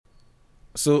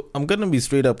So I'm gonna be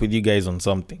straight up with you guys on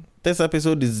something. This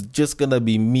episode is just gonna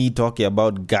be me talking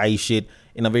about guy shit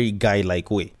in a very guy-like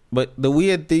way. But the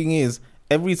weird thing is,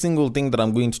 every single thing that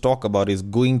I'm going to talk about is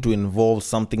going to involve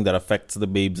something that affects the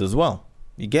babes as well.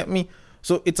 You get me?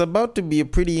 So it's about to be a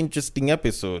pretty interesting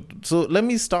episode. So let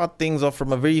me start things off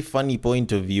from a very funny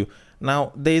point of view.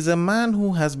 Now, there's a man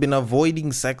who has been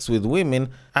avoiding sex with women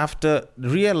after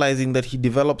realizing that he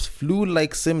develops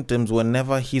flu-like symptoms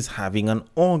whenever he's having an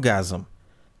orgasm.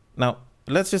 Now,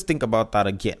 let's just think about that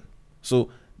again. So,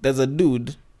 there's a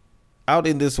dude out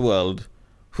in this world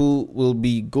who will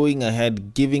be going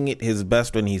ahead giving it his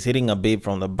best when he's hitting a babe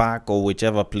from the back or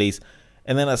whichever place.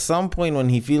 And then at some point when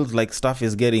he feels like stuff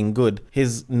is getting good,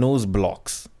 his nose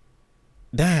blocks.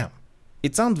 Damn.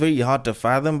 It sounds very hard to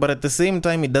fathom, but at the same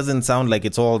time, it doesn't sound like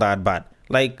it's all that bad.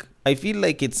 Like, I feel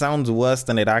like it sounds worse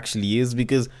than it actually is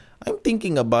because I'm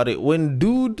thinking about it. When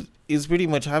dude is pretty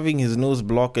much having his nose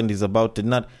blocked and is about to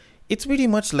nut, it's pretty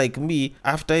much like me.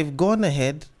 After I've gone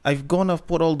ahead, I've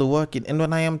put all the work in, and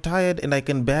when I am tired and I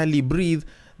can barely breathe,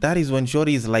 that is when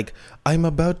shorty is like, I'm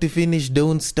about to finish,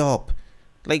 don't stop.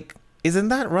 Like, isn't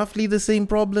that roughly the same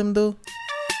problem though?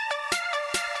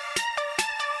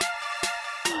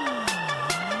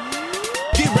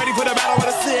 Get ready for the battle of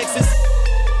the sexes.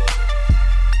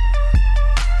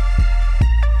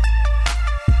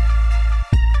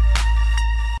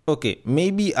 Okay,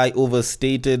 maybe I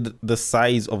overstated the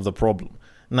size of the problem.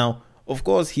 Now, of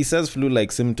course, he says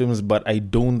flu-like symptoms, but I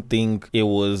don't think it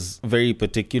was very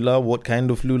particular what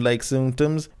kind of flu-like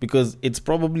symptoms, because it's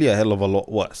probably a hell of a lot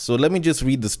worse. So let me just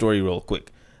read the story real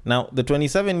quick. Now, the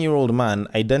 27-year-old man,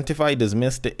 identified as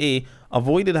Mr. A,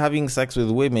 avoided having sex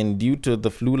with women due to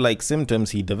the flu-like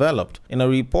symptoms he developed. In a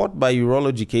report by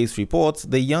Urology Case Reports,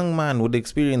 the young man would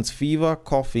experience fever,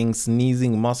 coughing,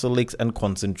 sneezing, muscle aches, and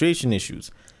concentration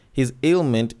issues. His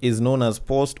ailment is known as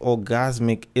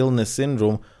post-orgasmic illness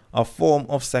syndrome, a form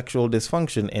of sexual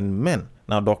dysfunction in men.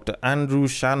 Now, Dr. Andrew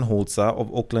Shanholzer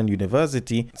of Oakland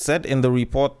University said in the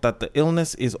report that the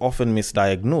illness is often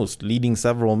misdiagnosed, leading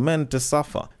several men to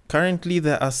suffer. Currently,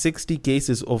 there are 60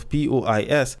 cases of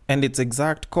POIS, and its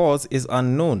exact cause is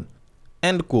unknown.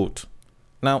 End quote.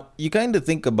 Now, you kind of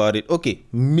think about it, okay,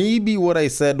 maybe what I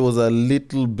said was a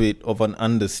little bit of an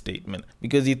understatement.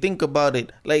 Because you think about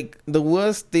it, like, the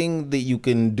worst thing that you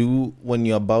can do when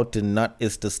you're about to nut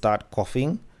is to start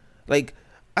coughing. Like,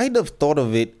 I'd have thought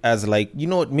of it as like, you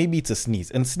know what, maybe it's a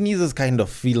sneeze. And sneezes kind of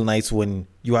feel nice when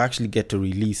you actually get to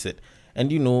release it.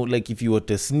 And you know, like if you were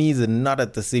to sneeze and nut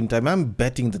at the same time, I'm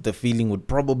betting that the feeling would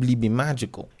probably be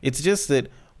magical. It's just that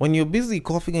when you're busy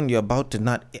coughing and you're about to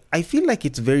nut, I feel like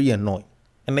it's very annoying.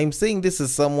 And I'm saying this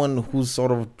as someone who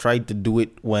sort of tried to do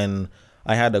it when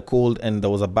I had a cold and there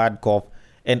was a bad cough.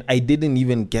 And I didn't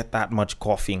even get that much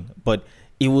coughing. But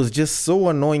it was just so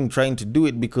annoying trying to do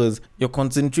it because your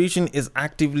concentration is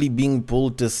actively being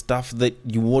pulled to stuff that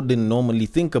you wouldn't normally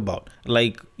think about.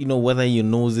 Like, you know, whether your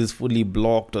nose is fully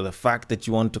blocked or the fact that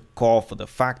you want to cough or the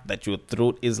fact that your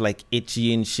throat is like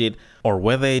itchy and shit. Or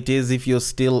whether it is if you're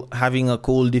still having a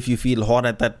cold, if you feel hot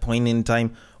at that point in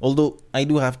time. Although I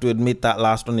do have to admit that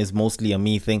last one is mostly a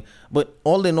me thing. But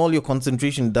all in all, your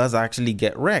concentration does actually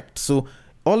get wrecked. So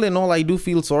all in all, I do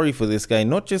feel sorry for this guy,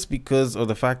 not just because of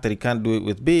the fact that he can't do it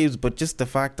with babes, but just the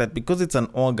fact that because it's an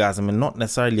orgasm and not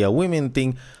necessarily a women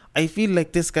thing, I feel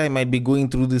like this guy might be going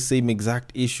through the same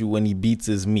exact issue when he beats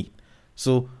his meat.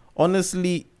 So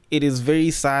honestly, it is very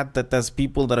sad that there's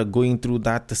people that are going through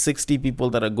that. The 60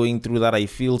 people that are going through that, I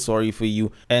feel sorry for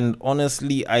you. And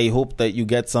honestly, I hope that you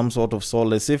get some sort of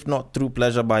solace. If not through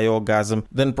pleasure by orgasm,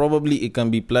 then probably it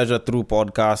can be pleasure through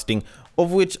podcasting,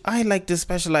 of which I like to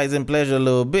specialize in pleasure a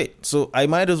little bit. So I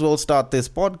might as well start this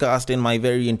podcast in my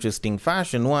very interesting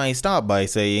fashion, where I start by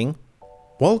saying,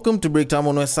 welcome to Breaktime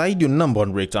on Westside, your number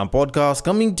one breakdown podcast,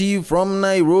 coming to you from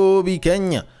Nairobi,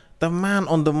 Kenya. The man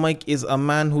on the mic is a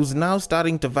man who's now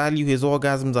starting to value his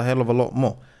orgasms a hell of a lot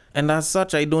more. And as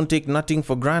such, I don't take nothing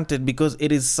for granted because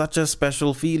it is such a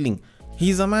special feeling.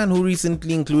 He's a man who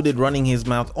recently included running his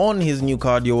mouth on his new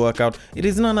cardio workout. It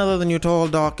is none other than your tall,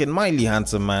 dark, and mildly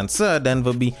handsome man, Sir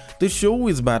Denver B. The show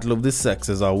is Battle of the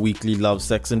Sexes, our weekly love,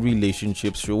 sex, and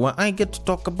relationships show where I get to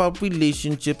talk about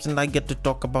relationships and I get to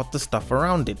talk about the stuff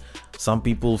around it. Some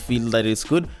people feel that it's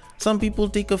good. Some people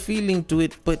take a feeling to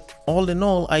it, but all in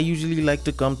all, I usually like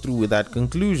to come through with that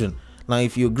conclusion. Now,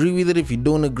 if you agree with it, if you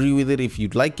don't agree with it, if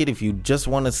you'd like it, if you just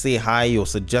want to say hi or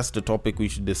suggest a topic we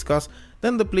should discuss,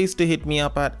 then the place to hit me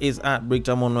up at is at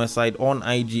Breaktime on Westside on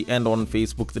IG and on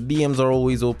Facebook. The DMs are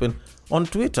always open. On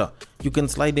Twitter, you can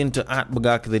slide into at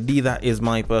Bagak the D. That is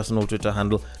my personal Twitter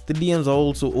handle. The DMs are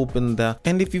also open there.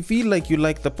 And if you feel like you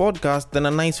like the podcast, then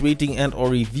a nice rating and or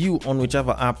review on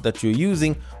whichever app that you're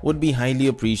using would be highly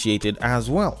appreciated as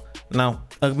well. Now,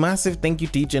 a massive thank you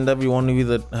to each and every one of you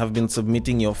that have been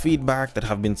submitting your feedback, that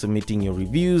have been submitting your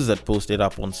reviews, that posted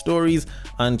up on stories.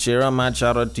 And Shera, mad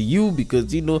shout out to you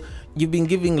because, you've been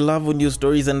giving love on your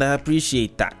stories and I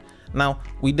appreciate that. Now,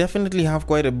 we definitely have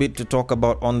quite a bit to talk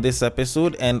about on this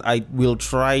episode, and I will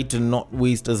try to not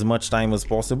waste as much time as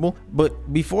possible.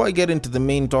 But before I get into the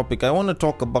main topic, I want to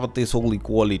talk about this whole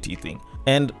equality thing.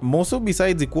 And more so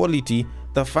besides equality,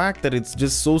 the fact that it's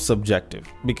just so subjective.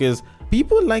 Because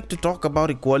people like to talk about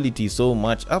equality so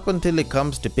much up until it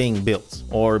comes to paying bills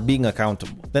or being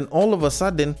accountable. Then all of a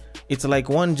sudden, it's like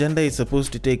one gender is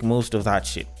supposed to take most of that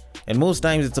shit. And most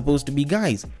times it's supposed to be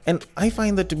guys. And I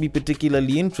find that to be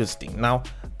particularly interesting. Now,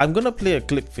 I'm gonna play a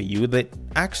clip for you that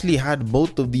actually had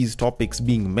both of these topics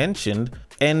being mentioned.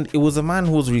 And it was a man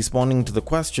who was responding to the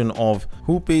question of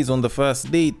who pays on the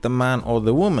first date, the man or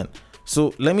the woman.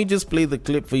 So let me just play the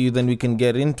clip for you, then we can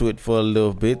get into it for a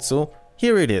little bit. So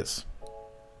here it is.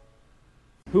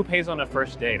 Who pays on a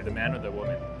first date, the man or the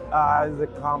woman? It's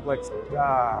a complex.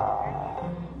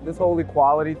 This whole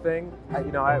equality thing,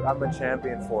 I'm a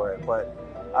champion for it, but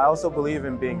I also believe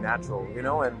in being natural,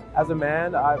 and as a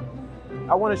man, I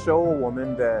want to show a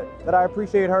woman that I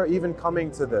appreciate her even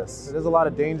coming to this. There's a lot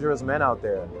of dangerous men out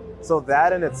there. So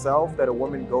that in itself, that a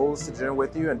woman goes to dinner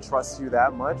with you and trusts you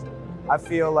that much, I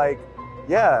feel like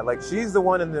she's the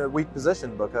one in the weak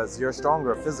position because you're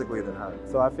stronger physically than her.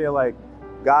 So I feel like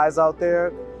guys out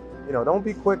there, don't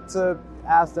be quick to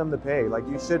ask them to pay. Like,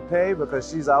 you should pay because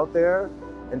she's out there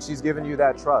and she's giving you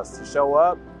that trust to show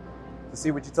up, to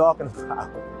see what you're talking about.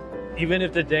 Even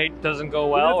if the date doesn't go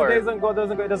well? Even if the date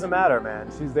doesn't go, it doesn't matter, man.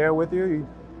 She's there with you.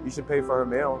 You should pay for her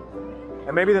meal.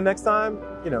 And maybe the next time,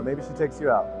 maybe she takes you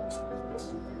out.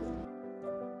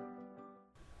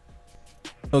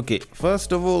 Okay,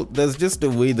 first of all, there's just a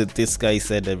way that this guy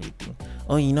said everything.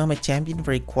 Oh, I'm a champion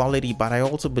for equality, but I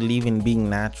also believe in being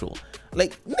natural.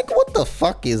 Like, what the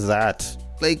fuck is that?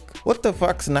 Like, what the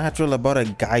fuck's natural about a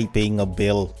guy paying a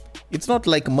bill? It's not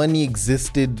like money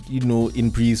existed,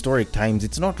 in prehistoric times.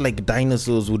 It's not like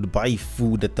dinosaurs would buy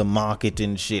food at the market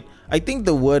and shit. I think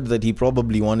the word that he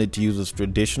probably wanted to use was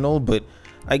traditional, but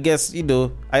I guess,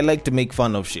 I like to make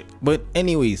fun of shit. But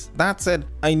anyways, that said,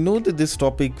 I know that this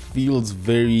topic feels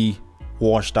very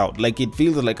washed out. Like, it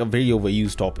feels like a very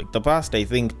overused topic. The past, I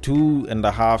think,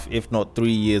 2.5, if not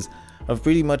 3 years, have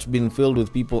pretty much been filled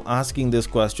with people asking this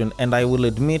question, and I will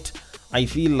admit, I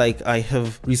feel like I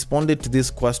have responded to this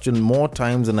question more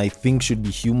times than I think should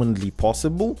be humanly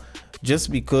possible,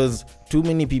 just because too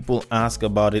many people ask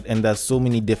about it and there's so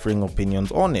many differing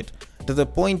opinions on it, to the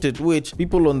point at which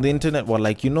people on the internet were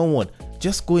like, you know what,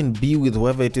 just go and be with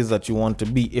whoever it is that you want to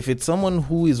be. If it's someone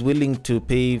who is willing to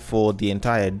pay for the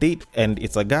entire date and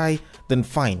it's a guy, then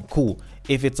fine, cool.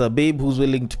 If it's a babe who's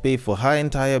willing to pay for her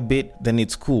entire bit, then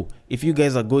it's cool. If you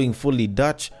guys are going fully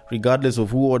Dutch, regardless of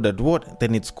who ordered what,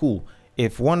 then it's cool.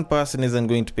 If one person isn't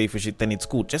going to pay for shit, then it's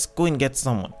cool. Just go and get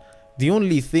someone. The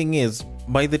only thing is,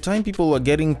 by the time people were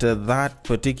getting to that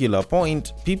particular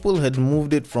point, people had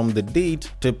moved it from the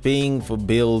date to paying for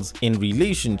bills in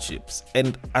relationships.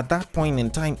 And at that point in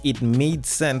time, it made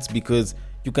sense because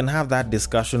you can have that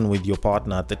discussion with your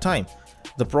partner at the time.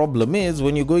 The problem is,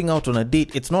 when you're going out on a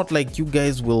date, it's not like you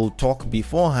guys will talk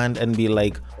beforehand and be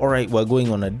like, alright, we're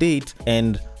going on a date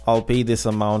and I'll pay this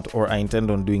amount or I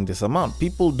intend on doing this amount.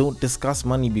 People don't discuss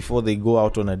money before they go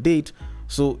out on a date.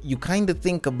 So you kind of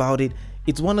think about it.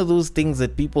 It's one of those things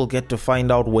that people get to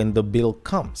find out when the bill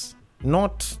comes,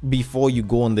 not before you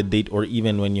go on the date or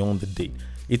even when you're on the date.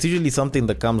 It's usually something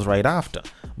that comes right after.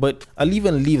 But I'll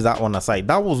even leave that one aside.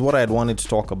 That was what I had wanted to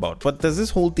talk about. But there's this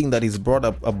whole thing that is brought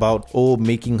up about,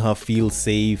 making her feel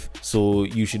safe, so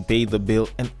you should pay the bill.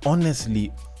 And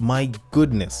honestly, my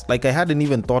goodness, like, I hadn't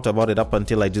even thought about it up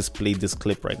until I just played this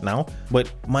clip right now.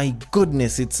 But my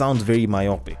goodness, it sounds very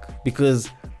myopic. Because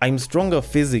I'm stronger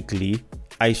physically,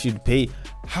 I should pay.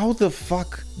 How the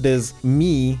fuck does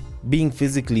me being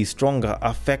physically stronger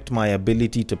affect my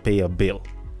ability to pay a bill?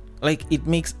 Like, it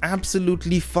makes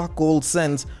absolutely fuck all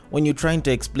sense when you're trying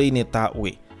to explain it that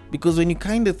way. Because when you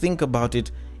kind of think about it,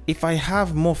 if I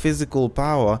have more physical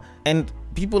power and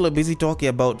people are busy talking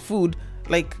about food,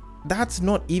 like, that's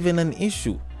not even an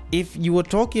issue. if you were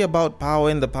talking about power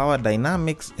and the power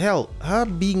dynamics, hell, her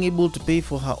being able to pay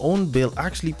for her own bill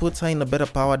actually puts her in a better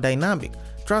power dynamic.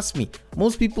 Trust me,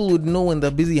 most people would know when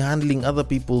they're busy handling other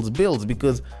people's bills,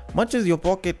 because much as your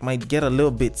pocket might get a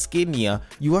little bit skinnier,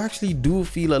 you actually do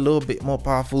feel a little bit more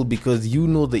powerful because you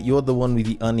know that you're the one with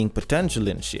the earning potential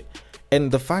and shit. And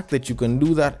the fact that you can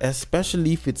do that,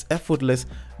 especially if it's effortless,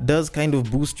 does kind of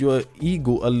boost your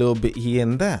ego a little bit here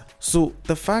and there. So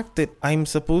the fact that I'm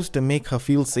supposed to make her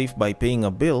feel safe by paying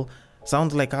a bill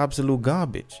sounds like absolute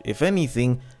garbage. If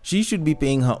anything, she should be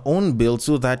paying her own bill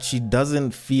so that she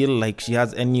doesn't feel like she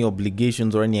has any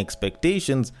obligations or any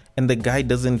expectations, and the guy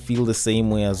doesn't feel the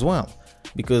same way as well.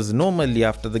 Because normally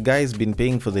after the guy's been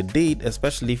paying for the date,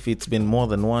 especially if it's been more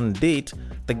than one date,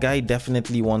 the guy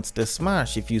definitely wants to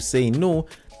smash. If you say no,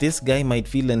 this guy might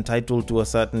feel entitled to a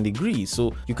certain degree.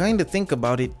 So you kind of think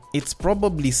about it, it's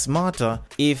probably smarter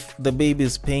if the babe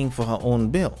is paying for her own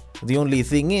bill. The only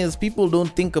thing is, people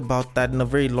don't think about that in a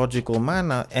very logical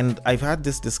manner, and I've had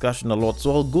this discussion a lot,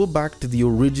 so I'll go back to the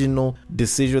original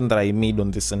decision that I made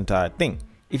on this entire thing.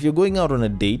 If you're going out on a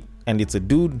date and it's a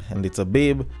dude and it's a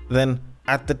babe, then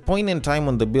at the point in time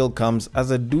when the bill comes, as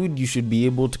a dude, you should be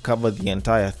able to cover the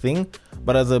entire thing.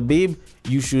 But as a babe,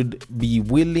 you should be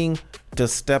willing to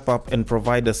step up and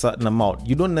provide a certain amount.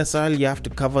 You don't necessarily have to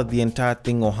cover the entire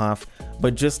thing or half,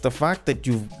 but just the fact that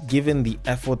you've given the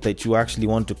effort that you actually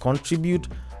want to contribute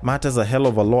matters a hell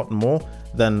of a lot more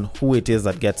than who it is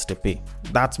that gets to pay.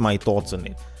 That's my thoughts on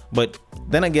it. But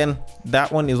then again,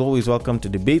 that one is always welcome to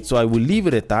debate, so I will leave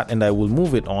it at that and I will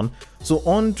move it on. So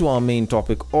on to our main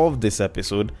topic of this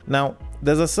episode. Now,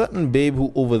 there's a certain babe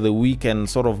who over the weekend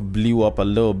sort of blew up a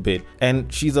little bit,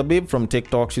 and she's a babe from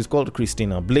TikTok. She's called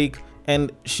Christina Blake,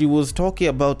 and she was talking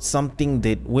about something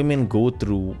that women go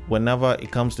through whenever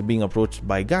it comes to being approached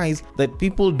by guys that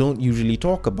people don't usually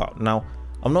talk about. Now,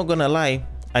 I'm not gonna lie,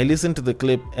 I listened to the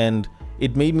clip and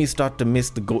it made me start to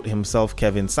miss the GOAT himself,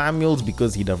 Kevin Samuels,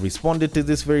 because he'd have responded to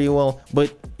this very well.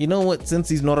 But you know what, since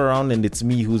he's not around and it's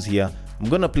me who's here, I'm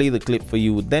gonna play the clip for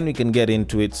you, then we can get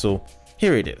into it. So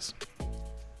here it is.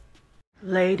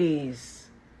 Ladies,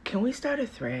 can we start a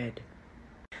thread?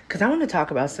 Because I want to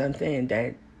talk about something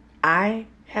that I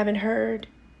haven't heard,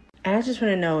 and I just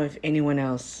want to know if any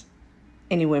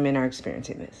women are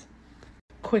experiencing this.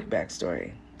 Quick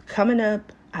backstory. Coming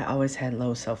up, I always had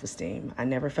low self-esteem. I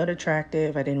never felt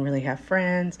attractive. I didn't really have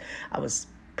friends. I was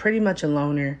pretty much a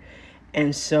loner.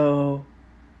 And so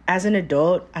as an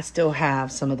adult, I still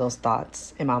have some of those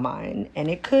thoughts in my mind. And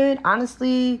it could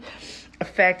honestly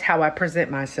affect how I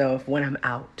present myself when I'm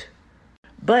out.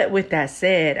 But with that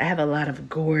said, I have a lot of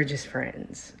gorgeous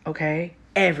friends, okay?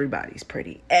 Everybody's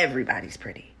pretty. Everybody's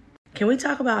pretty. Can we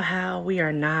talk about how we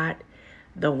are not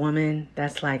the woman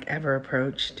that's like ever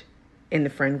approached in the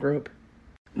friend group?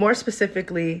 More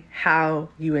specifically, how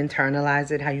you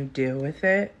internalize it, how you deal with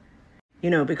it. You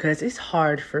know, because it's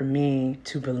hard for me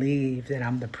to believe that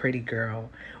I'm the pretty girl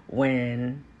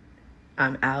when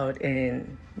I'm out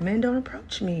and men don't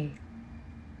approach me.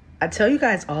 I tell you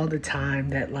guys all the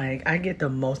time that, like, I get the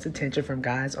most attention from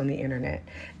guys on the internet,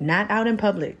 not out in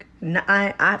public.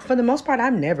 I for the most part,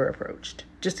 I'm never approached,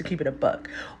 just to keep it a buck.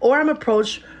 Or I'm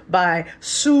approached by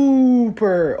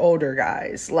super older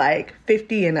guys, like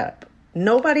 50 and up.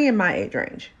 Nobody in my age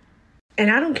range.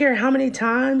 And I don't care how many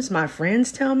times my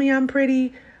friends tell me I'm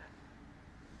pretty.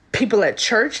 People at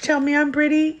church tell me I'm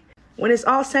pretty. When it's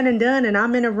all said and done and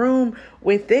I'm in a room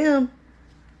with them,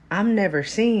 I'm never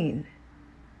seen.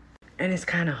 And it's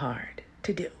kind of hard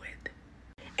to deal with.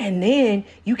 And then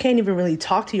you can't even really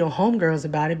talk to your homegirls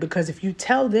about it, because if you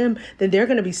tell them, then they're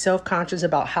going to be self-conscious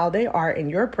about how they are in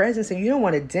your presence, and you don't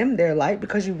want to dim their light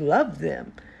because you love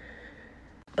them.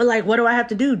 But like, what do I have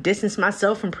to do? Distance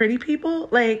myself from pretty people?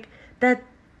 Like, that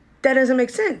doesn't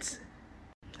make sense.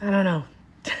 I don't know.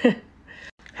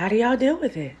 How do y'all deal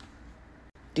with it?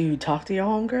 Do you talk to your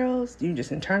homegirls? Do you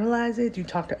just internalize it? Do you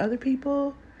talk to other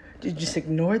people? Do you just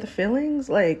ignore the feelings?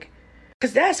 Like,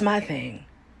 because that's my thing.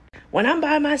 When I'm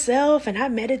by myself and I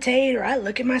meditate or I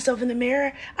look at myself in the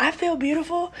mirror, I feel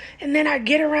beautiful. And then I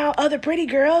get around other pretty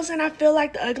girls and I feel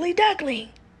like the ugly duckling.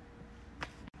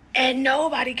 And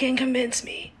nobody can convince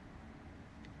me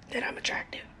that I'm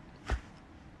attractive.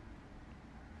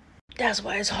 That's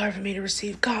why it's hard for me to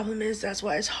receive compliments. That's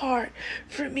why it's hard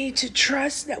for me to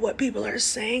trust that what people are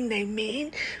saying they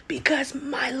mean, because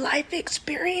my life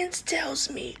experience tells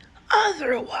me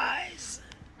otherwise.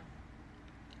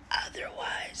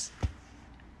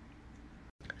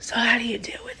 So how do you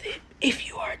deal with it if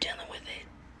you are dealing with it?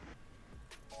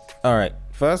 Alright,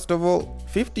 first of all,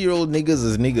 50-year-old niggas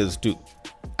is niggas too.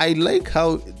 I like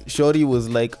how Shorty was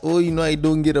like, oh, I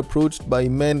don't get approached by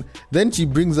men. Then she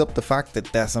brings up the fact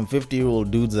that there's some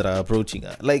 50-year-old dudes that are approaching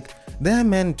her. Like, they're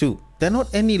men too. They're not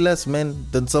any less men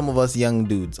than some of us young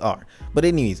dudes are. But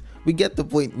anyways, we get the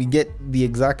point. We get the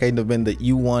exact kind of men that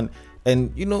you want.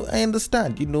 And, I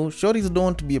understand, shorties don't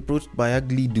want to be approached by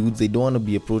ugly dudes. They don't want to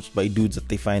be approached by dudes that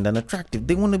they find unattractive.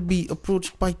 They want to be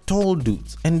approached by tall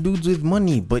dudes and dudes with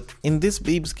money. But in this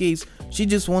babe's case, she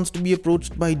just wants to be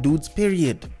approached by dudes,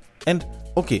 period. And,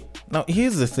 okay, now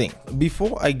here's the thing.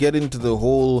 Before I get into the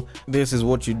whole, this is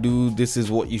what you do, this is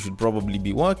what you should probably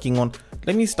be working on,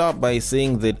 let me start by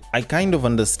saying that I kind of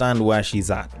understand where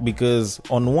she's at. Because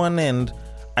on one end,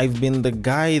 I've been the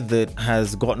guy that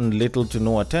has gotten little to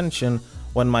no attention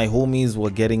when my homies were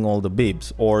getting all the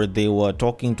babes or they were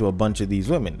talking to a bunch of these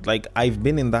women. Like, I've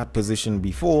been in that position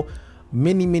before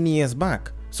many years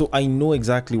back, so I know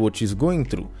exactly what she's going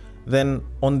through. Then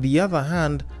on the other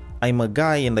hand, I'm a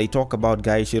guy and I talk about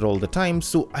guy shit all the time,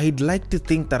 so I'd like to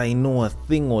think that I know a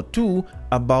thing or two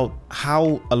about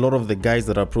how a lot of the guys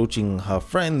that are approaching her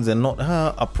friends and not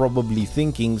her are probably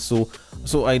thinking. So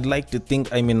I'd like to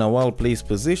think I'm in a well-placed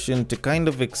position to kind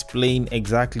of explain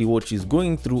exactly what she's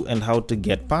going through and how to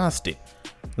get past it.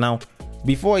 Now,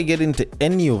 before I get into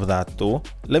any of that though,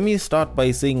 let me start by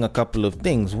saying a couple of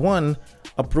things. One,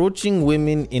 approaching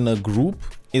women in a group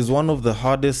is one of the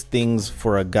hardest things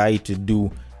for a guy to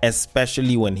do,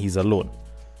 especially when he's alone.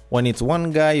 When it's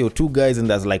one guy or two guys and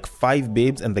there's like 5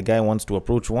 babes and the guy wants to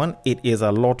approach one, it is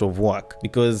a lot of work.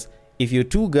 Because if you're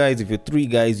 2 guys, if you're 3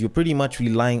 guys, you're pretty much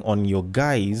relying on your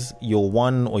guys, your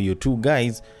 1 or your 2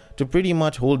 guys, to pretty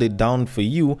much hold it down for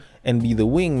you and be the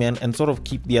wingman and sort of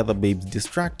keep the other babes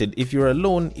distracted. If you're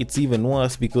alone, it's even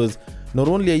worse because not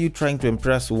only are you trying to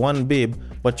impress one babe,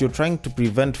 but you're trying to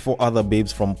prevent 4 other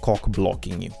babes from cock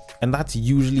blocking you. And that's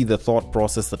usually the thought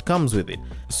process that comes with it.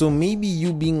 So maybe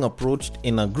you being approached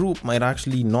in a group might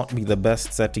actually not be the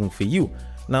best setting for you.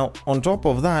 Now, on top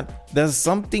of that, there's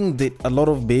something that a lot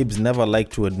of babes never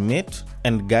like to admit,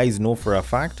 and guys know for a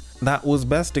fact, that was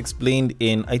best explained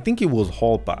in, I think it was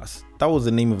Hall Pass. That was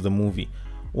the name of the movie.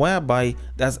 Whereby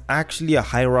there's actually a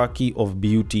hierarchy of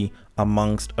beauty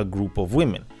amongst a group of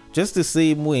women. Just the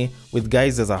same way with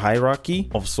guys, there's a hierarchy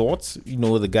of sorts.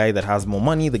 The guy that has more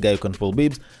money, the guy who can pull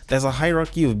babes. There's a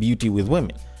hierarchy of beauty with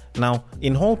women. Now,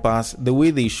 in Hall Pass, the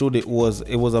way they showed it was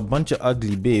a bunch of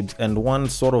ugly babes and one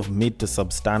sort of mid to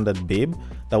substandard babe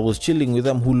that was chilling with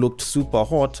them who looked super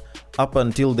hot up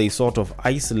until they sort of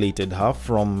isolated her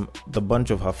from the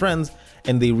bunch of her friends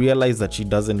and they realized that she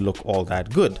doesn't look all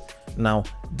that good. Now,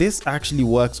 this actually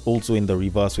works also in the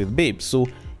reverse with babes. So,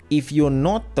 if you're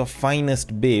not the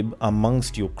finest babe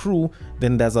amongst your crew,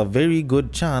 then there's a very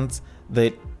good chance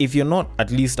that if you're not at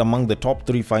least among the top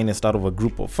 3 finest out of a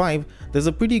group of 5, there's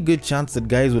a pretty good chance that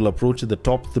guys will approach the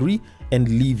top 3 and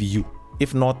leave you.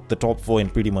 If not the top 4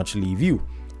 and pretty much leave you.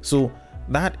 So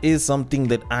that is something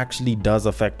that actually does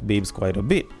affect babes quite a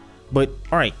bit. But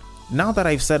alright, now that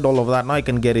I've said all of that, now I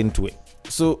can get into it.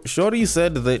 So Shorty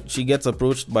said that she gets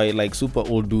approached by like super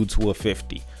old dudes who are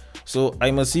 50. So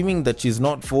I'm assuming that she's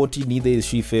not 40, neither is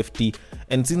she 50.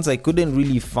 And since I couldn't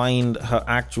really find her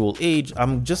actual age,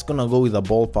 I'm just gonna go with a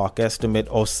ballpark estimate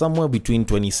of somewhere between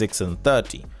 26 and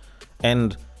 30.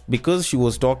 And because she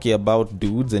was talking about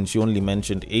dudes and she only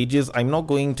mentioned ages, I'm not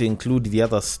going to include the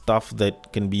other stuff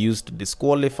that can be used to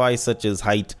disqualify, such as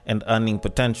height and earning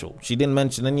potential. She didn't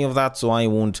mention any of that, so I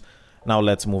won't. Now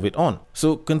let's move it on.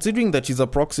 So considering that she's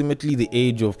approximately the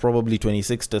age of probably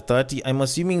 26 to 30, I'm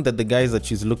assuming that the guys that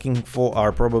she's looking for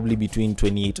are probably between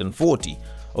 28 and 40.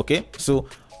 Okay, so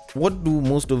what do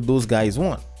most of those guys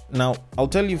want? Now, I'll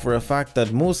tell you for a fact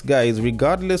that most guys,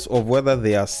 regardless of whether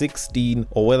they are 16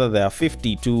 or whether they are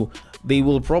 52, they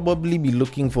will probably be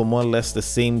looking for more or less the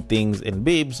same things in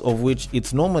babes, of which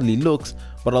it's normally looks,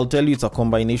 but I'll tell you it's a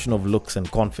combination of looks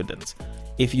and confidence.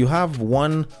 If you have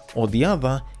one or the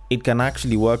other, it can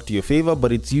actually work to your favor,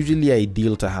 but it's usually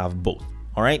ideal to have both.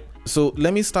 Alright, so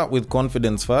let me start with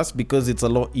confidence first because it's a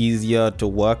lot easier to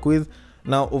work with.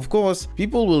 Now, of course,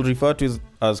 people will refer to it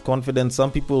as confidence,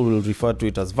 some people will refer to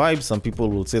it as vibes, some people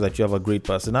will say that you have a great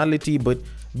personality, but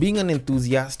being an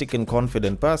enthusiastic and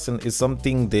confident person is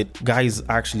something that guys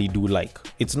actually do like.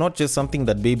 It's not just something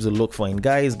that babes will look for in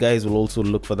guys, guys will also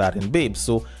look for that in babes.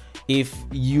 So if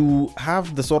you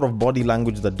have the sort of body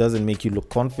language that doesn't make you look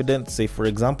confident, say for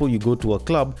example you go to a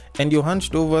club and you're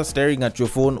hunched over staring at your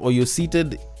phone, or you're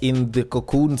seated in the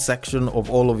cocoon section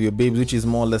of all of your babes, which is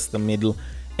more or less the middle,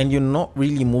 and you're not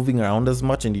really moving around as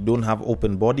much and you don't have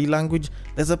open body language,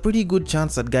 there's a pretty good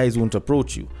chance that guys won't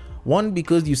approach you. One,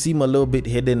 because you seem a little bit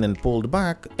hidden and pulled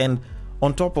back, and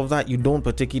on top of that, you don't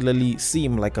particularly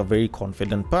seem like a very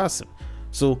confident person.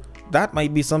 So that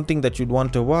might be something that you'd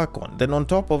want to work on. Then on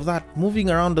top of that, moving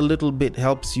around a little bit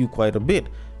helps you quite a bit,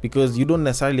 because you don't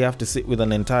necessarily have to sit with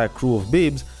an entire crew of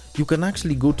babes. You can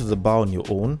actually go to the bar on your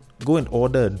own, go and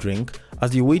order a drink.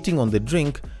 As you're waiting on the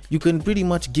drink, you can pretty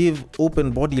much give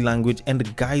open body language and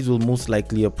the guys will most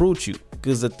likely approach you.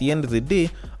 Because at the end of the day,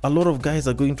 a lot of guys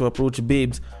are going to approach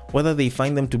babes whether they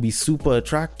find them to be super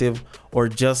attractive or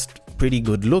just pretty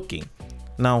good looking.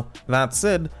 Now, that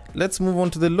said, let's move on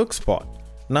to the looks part.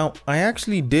 Now, I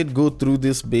actually did go through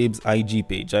this babe's IG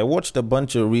page. I watched a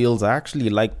bunch of reels. I actually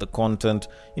liked the content.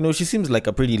 She seems like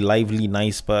a pretty lively,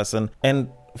 nice person. And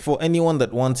for anyone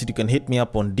that wants it, you can hit me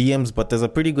up on DMs, but there's a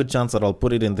pretty good chance that I'll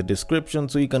put it in the description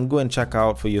so you can go and check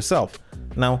out for yourself.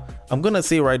 Now, I'm gonna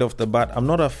say right off the bat, I'm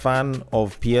not a fan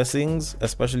of piercings,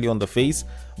 especially on the face,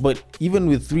 but even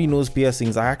with 3 nose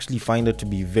piercings, I actually find her to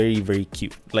be very, very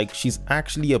cute. Like, she's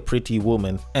actually a pretty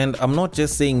woman, and I'm not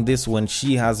just saying this when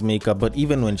she has makeup, but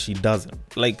even when she doesn't.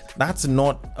 Like, that's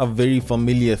not a very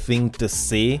familiar thing to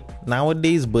say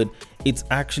nowadays, but it's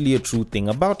actually a true thing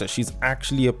about her. She's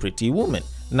actually a pretty woman.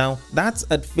 Now, that's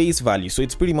at face value, so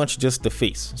it's pretty much just the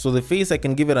face. So the face, I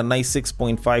can give it a nice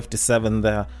 6.5 to 7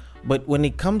 there. But when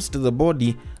it comes to the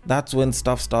body, that's when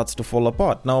stuff starts to fall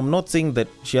apart. Now, I'm not saying that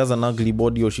she has an ugly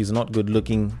body or she's not good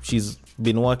looking. She's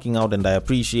been working out and I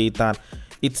appreciate that.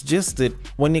 It's just that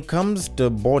when it comes to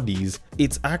bodies,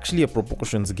 it's actually a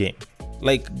proportions game.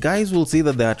 Like, guys will say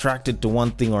that they're attracted to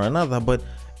one thing or another, but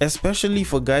especially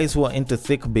for guys who are into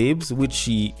thick babes, which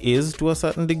she is to a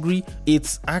certain degree,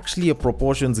 it's actually a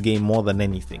proportions game more than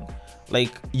anything.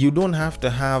 Like, you don't have to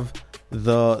have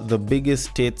the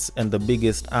biggest tits and the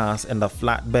biggest ass and a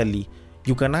flat belly.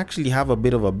 You can actually have a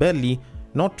bit of a belly,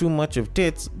 not too much of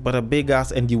tits, but a big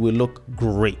ass, and you will look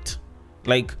great.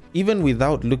 Like, even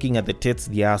without looking at the tits,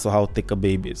 the ass, or how thick a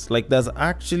babe is. Like, there's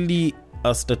actually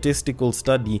a statistical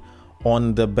study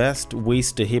on the best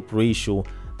waist to hip ratio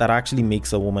that actually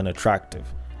makes a woman attractive.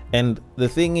 And the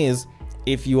thing is,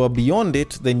 if you are beyond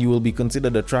it, then you will be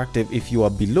considered attractive. If you are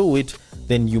below it,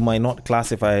 then you might not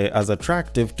classify as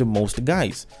attractive to most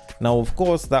guys. Now, of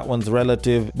course, that one's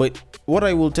relative, but what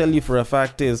I will tell you for a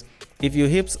fact is, if your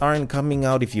hips aren't coming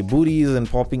out, if your booty isn't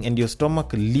popping, and your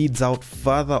stomach leads out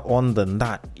further on than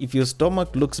that, if your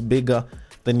stomach looks bigger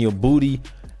than your booty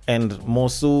and more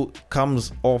so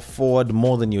comes off forward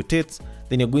more than your tits,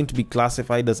 then you're going to be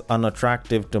classified as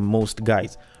unattractive to most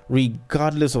guys,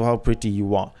 regardless of how pretty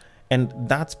you are. And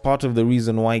that's part of the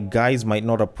reason why guys might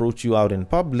not approach you out in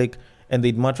public, and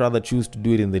they'd much rather choose to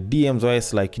do it in the DMs, where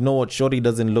it's like, you know what, shorty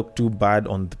doesn't look too bad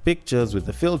on the pictures with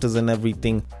the filters and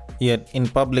everything, yet in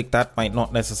public that might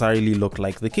not necessarily look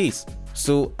like the case.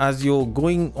 So as you're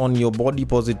going on your body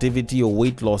positivity or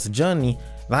weight loss journey,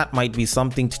 that might be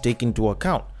something to take into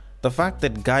account. The fact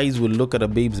that guys will look at a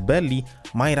babe's belly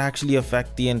might actually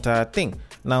affect the entire thing.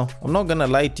 Now, I'm not gonna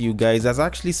lie to you guys, there's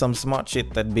actually some smart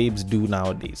shit that babes do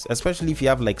nowadays, especially if you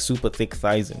have like super thick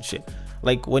thighs and shit.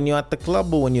 Like, when you're at the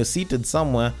club or when you're seated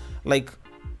somewhere, like,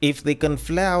 if they can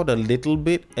flare out a little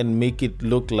bit and make it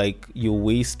look like your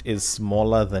waist is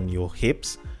smaller than your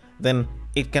hips, then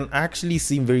it can actually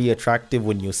seem very attractive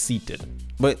when you're seated.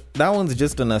 But that one's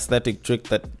just an aesthetic trick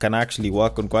that can actually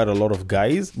work on quite a lot of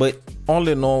guys. But all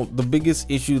in all, the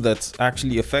biggest issue that's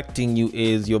actually affecting you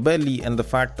is your belly and the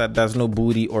fact that there's no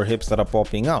booty or hips that are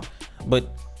popping out.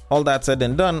 But all that said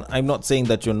and done, I'm not saying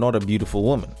that you're not a beautiful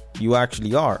woman. You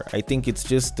actually are. I think it's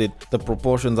just that the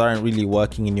proportions aren't really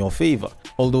working in your favor.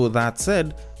 Although that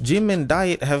said, gym and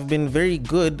diet have been very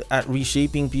good at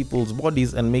reshaping people's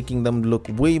bodies and making them look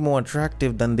way more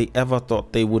attractive than they ever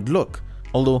thought they would look.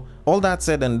 Although, all that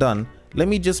said and done, let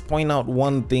me just point out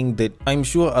one thing that I'm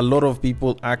sure a lot of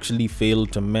people actually fail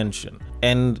to mention,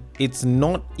 and it's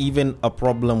not even a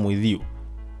problem with you.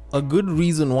 A good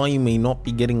reason why you may not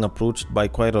be getting approached by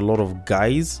quite a lot of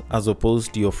guys as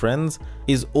opposed to your friends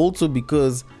is also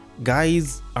because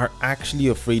guys are actually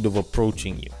afraid of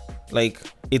approaching you. Like,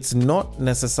 it's not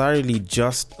necessarily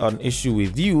just an issue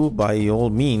with you by all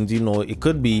means, it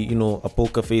could be, a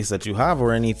poker face that you have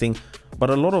or anything, but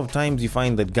a lot of times you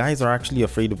find that guys are actually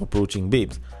afraid of approaching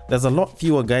babes. There's a lot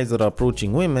fewer guys that are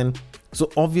approaching women, so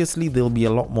obviously they'll be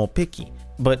a lot more picky.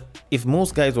 But if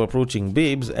most guys were approaching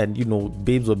babes and,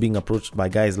 babes were being approached by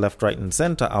guys left, right, and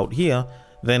center out here,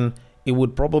 then it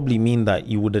would probably mean that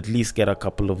you would at least get a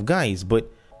couple of guys.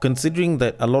 But considering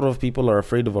that a lot of people are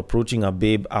afraid of approaching a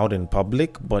babe out in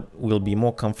public, but will be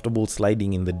more comfortable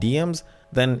sliding in the DMs,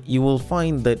 then you will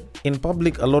find that in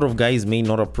public, a lot of guys may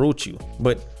not approach you.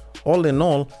 But all in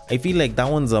all, I feel like that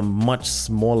one's a much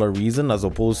smaller reason as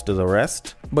opposed to the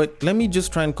rest. But let me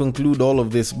just try and conclude all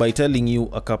of this by telling you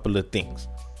a couple of things.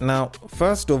 Now,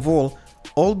 first of all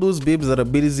those babes that are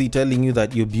busy telling you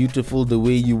that you're beautiful the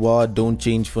way you are, don't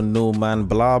change for no man,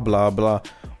 blah blah blah.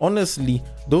 Honestly,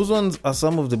 those ones are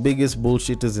some of the biggest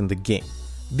bullshitters in the game.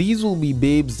 These will be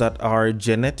babes that are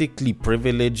genetically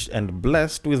privileged and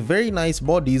blessed with very nice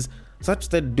bodies, such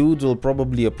that dudes will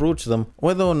probably approach them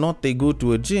whether or not they go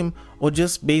to a gym or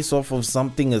just based off of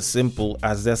something as simple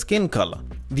as their skin color.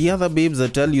 The other babes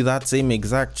that tell you that same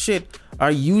exact shit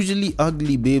are usually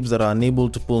ugly babes that are unable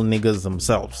to pull niggas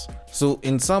themselves. So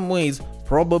in some ways,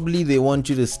 probably they want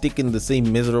you to stick in the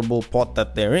same miserable pot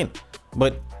that they're in.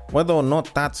 But whether or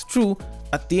not that's true,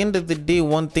 at the end of the day,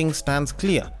 one thing stands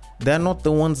clear. They're not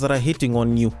the ones that are hitting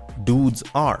on you, dudes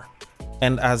are.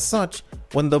 And as such,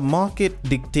 when the market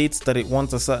dictates that it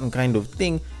wants a certain kind of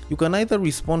thing, you can either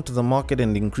respond to the market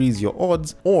and increase your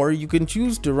odds, or you can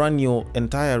choose to run your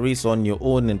entire race on your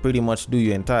own and pretty much do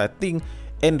your entire thing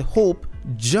and hope,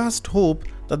 just hope,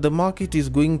 that the market is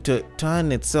going to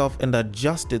turn itself and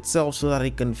adjust itself so that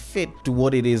it can fit to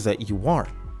what it is that you are.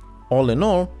 All in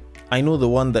all, I know the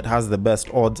one that has the best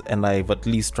odds and I've at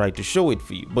least tried to show it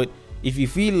for you. But if you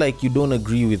feel like you don't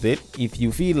agree with it, if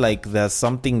you feel like there's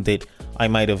something that I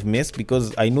might have missed,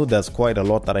 because I know there's quite a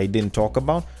lot that I didn't talk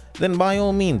about, then by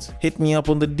all means, hit me up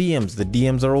on the DMs. The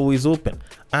DMs are always open.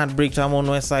 At Breaktime on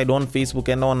Westside on Facebook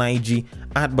and on IG,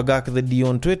 at Bagaka the D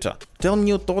on Twitter. Tell me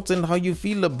your thoughts and how you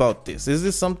feel about this. Is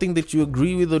this something that you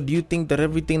agree with, or do you think that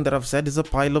everything that I've said is a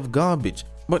pile of garbage?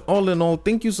 But all in all,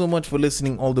 thank you so much for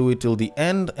listening all the way till the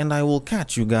end, and I will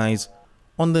catch you guys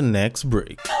on the next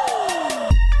break.